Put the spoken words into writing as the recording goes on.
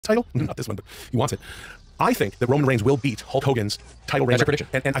title. Not this one, but he wants it. I think that Roman Reigns will beat Hulk Hogan's title reign. That's your prediction.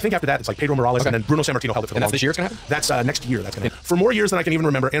 And I think after that, it's like Pedro Morales and then Bruno Sammartino held it for the And that's this year it's going to happen? That's next year that's going to happen. For more years than I can even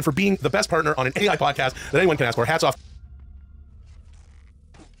remember, and for being the best partner on an AI podcast that anyone can ask for. Hats off.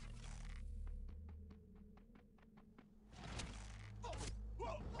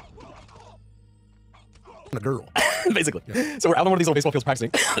 A girl. Basically. Yeah. So we're out on one of these little baseball fields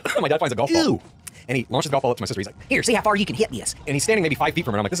practicing. My dad finds a golf ball. And he launches the golf ball up to my sister. He's like, here, see how far you can hit this. And he's standing maybe 5 feet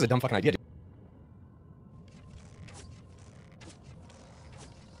from her. And I'm like, this is a dumb fucking idea, dude.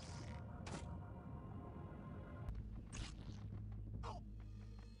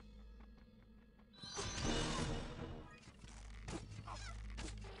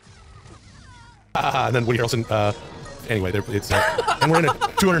 And then Woody Harrelson, anyway, it's and we're in a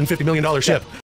 $250 million ship.